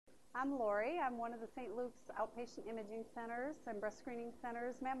I'm Lori. I'm one of the St. Luke's outpatient imaging centers and breast screening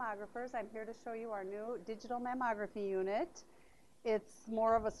centers mammographers. I'm here to show you our new digital mammography unit. It's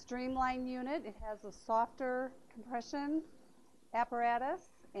more of a streamlined unit. It has a softer compression apparatus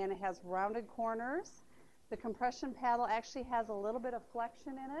and it has rounded corners. The compression paddle actually has a little bit of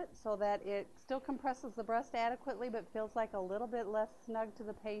flexion in it so that it still compresses the breast adequately but feels like a little bit less snug to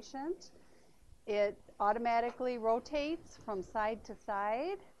the patient. It automatically rotates from side to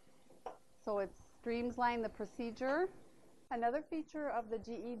side, so it streamlines the procedure. Another feature of the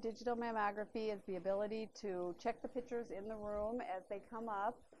GE digital mammography is the ability to check the pictures in the room as they come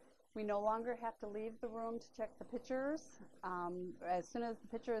up. We no longer have to leave the room to check the pictures. As soon as the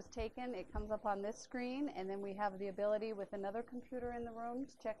picture is taken, it comes up on this screen, and then we have the ability with another computer in the room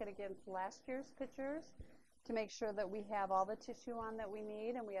to check it against last year's pictures to make sure that we have all the tissue on that we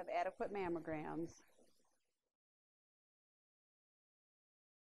need and we have adequate mammograms.